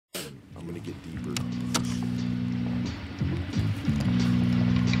I'm gonna get deeper.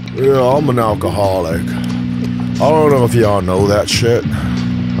 Yeah, I'm an alcoholic. I don't know if y'all know that shit.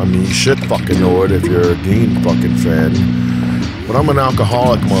 I mean, you should fucking know it if you're a Gein fucking fan. But I'm an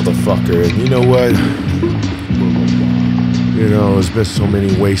alcoholic, motherfucker, and you know what? You know, there's been so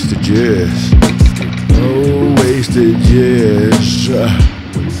many wasted years. Oh, wasted years.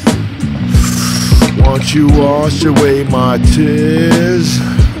 Won't you wash away my tears?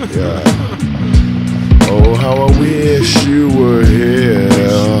 Yeah. Oh, how I wish you were here.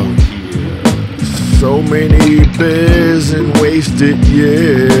 So many beers and wasted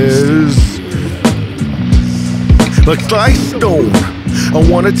years. Like sliced stone, I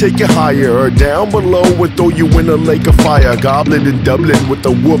wanna take you higher. Down below and throw you in a lake of fire. Goblin and Dublin with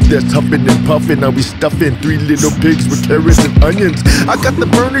a wolf that's huffing and puffing. I'll be stuffing 3 little pigs with carrots and onions. I got the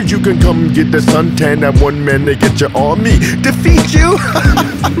burners, you can come and get the suntan. That one man to get your army. Defeat you?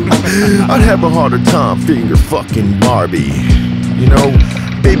 I'd have a harder time finger fucking Barbie. You know?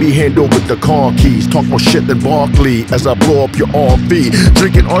 Baby, hand over the car keys. Talk more shit than Barkley as I blow up your RV.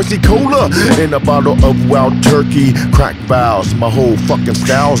 Drinking RC Cola and a bottle of wild turkey. Crack vows, my whole fucking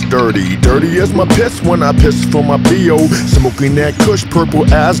style's dirty. Dirty as my piss when I piss for my P.O. Smoking that kush,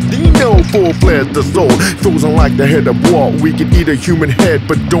 purple as Dino. Full-fledged the soul, frozen like the head of Walt. We can eat a human head,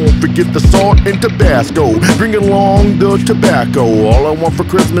 but don't forget the salt and Tabasco. Bring along the tobacco. All I want for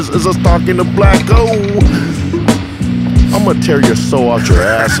Christmas is a stocking of Blacko. I'm gonna tear your soul out your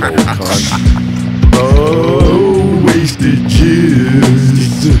asshole, cunt. Oh, wasted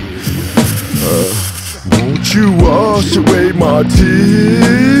years. Won't you wash away my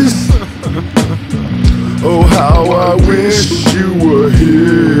tears? Oh, how I wish you were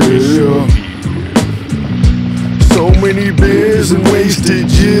here. So many beers and wasted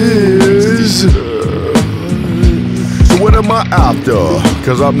years. What am I after?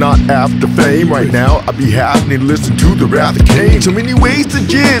 Cause I'm not after fame right now. I'd be happy to listen to the wrath of Cain. So many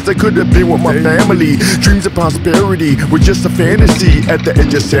wasted years I could have been with my family. Dreams of prosperity were just a fantasy. At the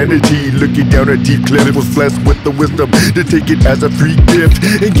edge of sanity, looking down a deep cliff, was blessed with the wisdom to take it as a free gift.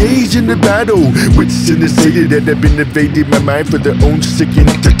 Engaged in the battle with sin and Satan that have been invading my mind for their own sick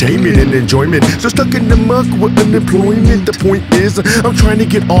entertainment and enjoyment. So stuck in the muck with unemployment. The point is, I'm trying to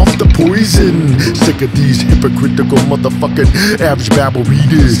get off the poison. Sick of these hypocritical motherfucking average Bible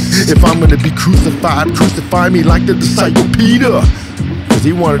readers. If I'm gonna be crucified, crucify me like the disciple Peter. Cause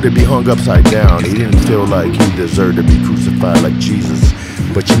he wanted to be hung upside down. He didn't feel like he deserved to be crucified like Jesus.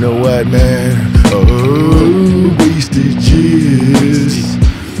 But you know what, man? Oh, wasted years.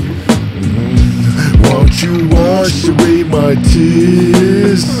 Won't you wash away my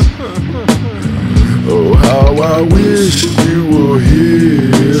tears? Oh, how I wish you were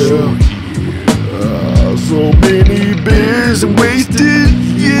here. So many beers and wasted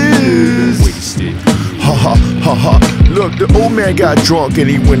years. Ha ha ha ha. Look, the old man got drunk and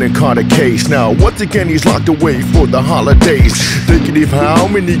he went and caught a case. Now, once again, he's locked away for the holidays. Thinking of how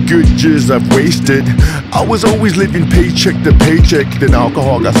many good years I've wasted. I was always living paycheck to paycheck. Then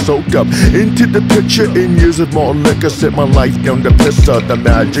alcohol got soaked up into the picture. In years of more liquor, set my life down to piss out the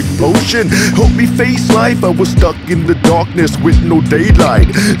magic potion. Help me face life. I was stuck in the darkness with no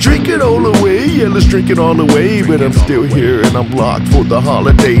daylight. Drink it all away, yeah, let's drink it all away. But I'm still here and I'm locked for the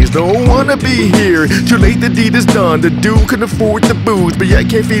holidays. Don't wanna be here. Too late, the deed is done. The dude can afford the booze, but yet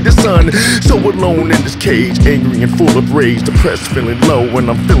can't feed the sun. So alone in this cage, angry and full of rage, depressed, feeling low, and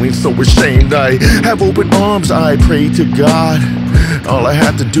I'm feeling so ashamed. I have open arms, I pray to God. All I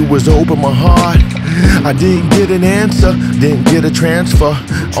had to do was open my heart. I didn't get an answer, didn't get a transfer.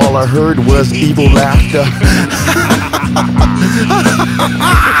 All I heard was evil laughter.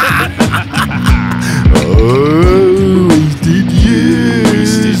 Oh, wasted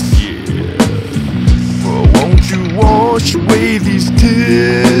years. Wash away these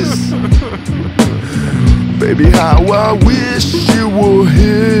tears. Baby, how I wish you were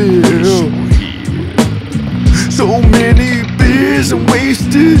here. So many beers and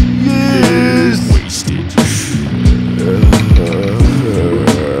wasted years.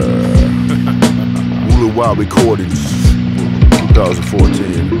 Hula Wild Recordings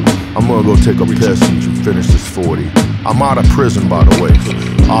 2014. I'm gonna go take a piss and finish this 40. I'm out of prison, by the way,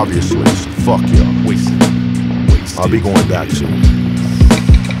 obviously, so fuck y'all. I'll be going back soon.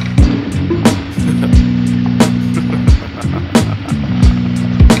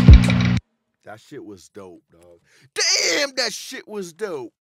 That shit was dope, dog. Damn, that shit was dope.